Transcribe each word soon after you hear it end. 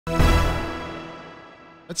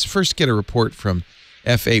Let's first get a report from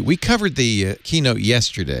F8. We covered the keynote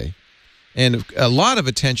yesterday, and a lot of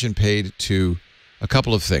attention paid to a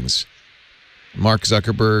couple of things. Mark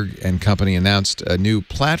Zuckerberg and company announced a new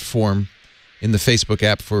platform in the Facebook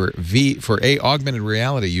app for augmented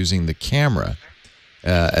reality using the camera.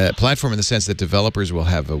 A platform in the sense that developers will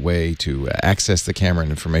have a way to access the camera and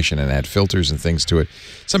information and add filters and things to it.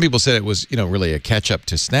 Some people said it was, really a catch-up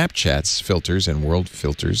to Snapchat's filters and world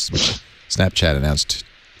filters, which Snapchat announced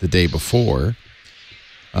the day before.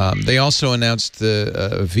 They also announced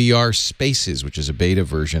the VR Spaces, which is a beta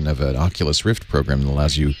version of an Oculus Rift program that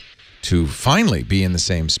allows you to finally be in the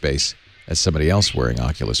same space as somebody else wearing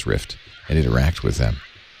Oculus Rift and interact with them.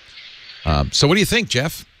 So what do you think,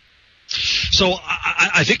 Jeff? So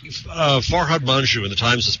I think Farhad Manjoo in the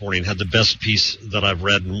Times this morning had the best piece that I've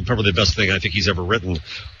read, and probably the best thing I think he's ever written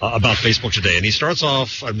about Facebook today. And he starts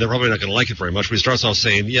off, they're probably not going to like it very much, but he starts off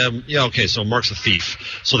saying, yeah, okay, so Mark's a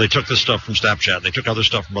thief. So they took this stuff from Snapchat. They took other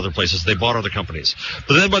stuff from other places. They bought other companies.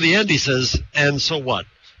 But then by the end he says, and so what?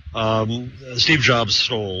 Steve Jobs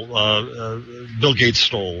stole, Bill Gates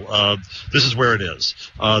stole. This is where it is.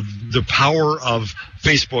 The power of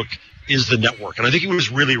Facebook is the network. And I think he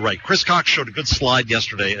was really right. Chris Cox showed a good slide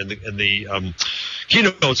yesterday in the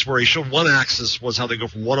keynotes where he showed one axis was how they go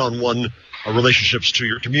from one-on-one relationships to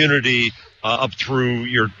your community, up through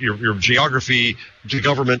your geography, to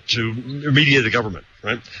government, to media, to government,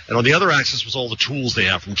 right? And on the other axis was all the tools they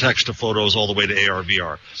have, from text to photos all the way to AR,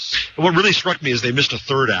 VR. And what really struck me is they missed a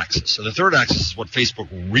third axis. And the third axis is what Facebook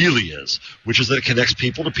really is, which is that it connects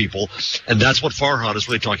people to people. And that's what Farhad is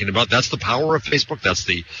really talking about. That's the power of Facebook.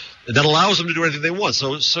 That allows them to do anything they want.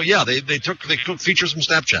 So yeah, they took features from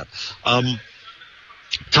Snapchat.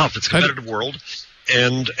 Tough. It's a competitive world.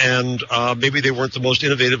 And maybe they weren't the most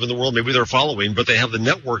innovative in the world. Maybe they're following, but they have the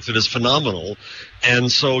network that is phenomenal. And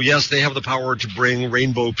so, yes, they have the power to bring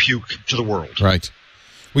rainbow puke to the world. Right.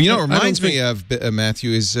 Well, what reminds me of,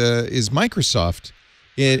 Matthew, is Microsoft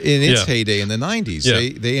in its heyday in the 90s.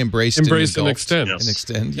 Yeah. They embraced and extend. Yes. And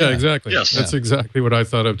extend. Yeah, exactly. Yes. That's exactly what I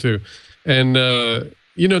thought of, too. And,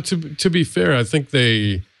 to be fair, I think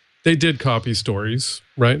they did copy stories,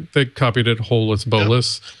 right? They copied it holus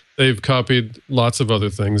bolus. Yeah. They've copied lots of other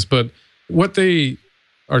things, but what they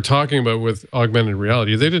are talking about with augmented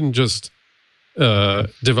reality, they didn't just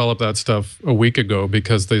develop that stuff a week ago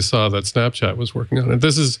because they saw that Snapchat was working on it.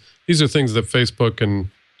 These are things that Facebook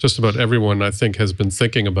and just about everyone, I think, has been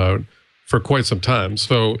thinking about for quite some time.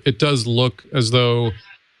 So it does look as though,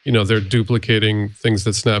 they're duplicating things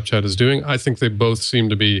that Snapchat is doing. I think they both seem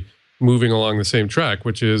to be moving along the same track,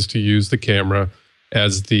 which is to use the camera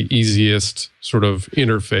as the easiest sort of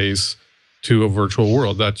interface to a virtual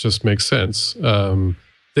world. That just makes sense.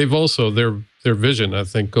 They've also, their vision, I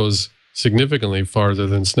think, goes significantly farther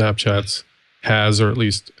than Snapchat's has, or at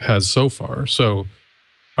least has so far. So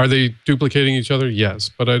are they duplicating each other? Yes,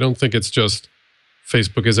 but I don't think it's just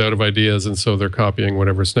Facebook is out of ideas and so they're copying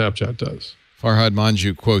whatever Snapchat does. Farhad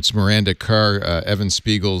Manjoo quotes Miranda Kerr, Evan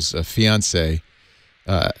Spiegel's fiancée,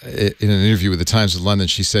 in an interview with the Times of London.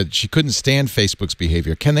 She said she couldn't stand Facebook's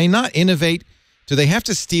behavior. Can they not innovate? Do they have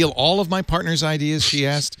to steal all of my partner's ideas, she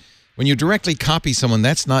asked. When you directly copy someone,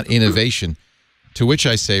 that's not innovation. To which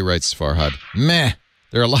I say, writes Farhad, meh.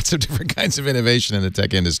 There are lots of different kinds of innovation in the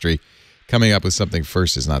tech industry. Coming up with something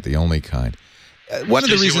first is not the only kind. One of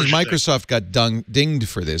the reasons Microsoft got dinged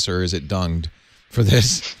for this, or is it dunged for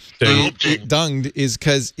this? Dunged is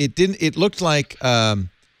because it looked like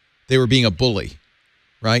they were being a bully.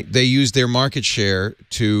 Right, they use their market share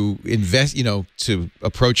to invest, to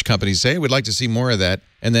approach companies, say, hey, we'd like to see more of that,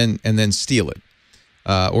 and then steal it,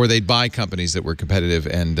 or they'd buy companies that were competitive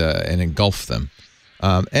and engulf them.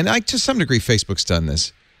 And to some degree, Facebook's done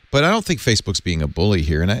this, but I don't think Facebook's being a bully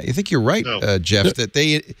here. And I think you're right, Jeff, that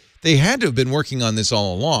they had to have been working on this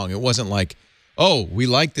all along. It wasn't like, oh, we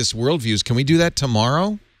like this worldviews. Can we do that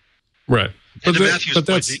tomorrow? Right. And to Matthew's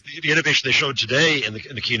point, the innovation they showed today in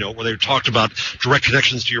the keynote, where they talked about direct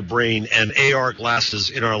connections to your brain and AR glasses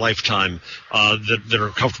in our lifetime that are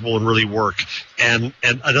comfortable and really work, and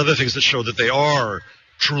other things that show that they are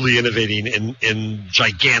truly innovating in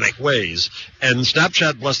gigantic ways. And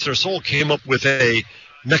Snapchat, bless their soul, came up with a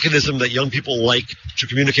mechanism that young people like to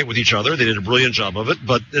communicate with each other. They did a brilliant job of it,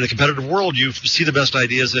 but in a competitive world, you see the best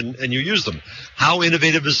ideas and you use them. How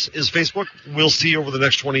innovative is Facebook? We'll see over the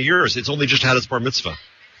next 20 years. It's only just had its bar mitzvah.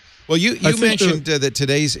 Well, you mentioned that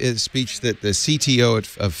today's speech that the CTO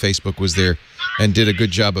of Facebook was there and did a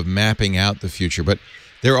good job of mapping out the future, but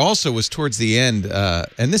there also was towards the end,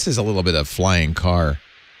 and this is a little bit of flying car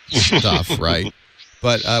stuff, right?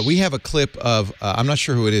 But we have a clip of, I'm not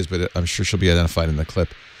sure who it is, but I'm sure she'll be identified in the clip,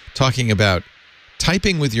 talking about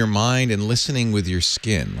Typing with your mind and listening with your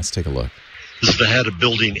skin. Let's take a look. This is the head of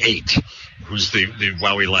Building 8, who's the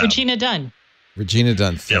WowWee Lab. Regina Dunn. Regina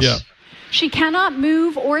Dunn. Yes. Yeah. She cannot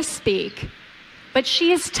move or speak, but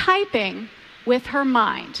she is typing with her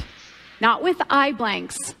mind, not with eye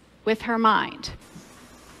blanks, with her mind.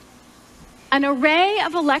 An array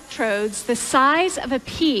of electrodes the size of a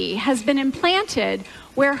pea has been implanted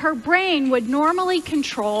where her brain would normally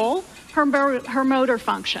control her motor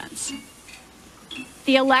functions.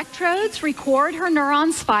 The electrodes record her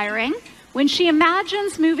neurons firing when she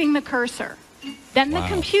imagines moving the cursor. Then the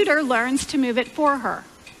computer learns to move it for her.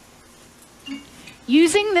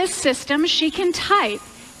 Using this system, she can type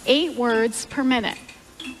 8 words per minute.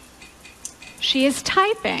 She is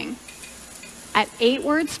typing at 8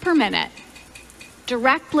 words per minute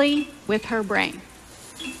directly with her brain.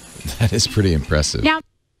 That is pretty impressive. Now,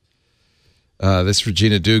 this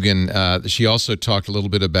Regina Dugan, she also talked a little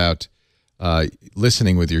bit about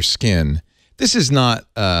listening with your skin. This is not,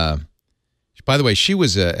 by the way, she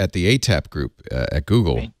was at the ATAP group at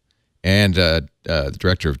Google and the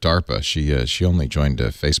director of DARPA. She only joined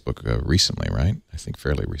Facebook recently, right? I think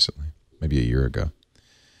fairly recently, maybe a year ago.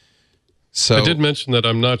 So I did mention that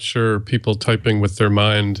I'm not sure people typing with their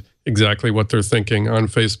mind exactly what they're thinking on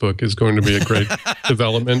Facebook is going to be a great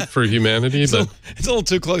development for humanity. It's a little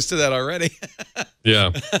too close to that already.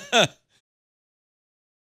 Yeah.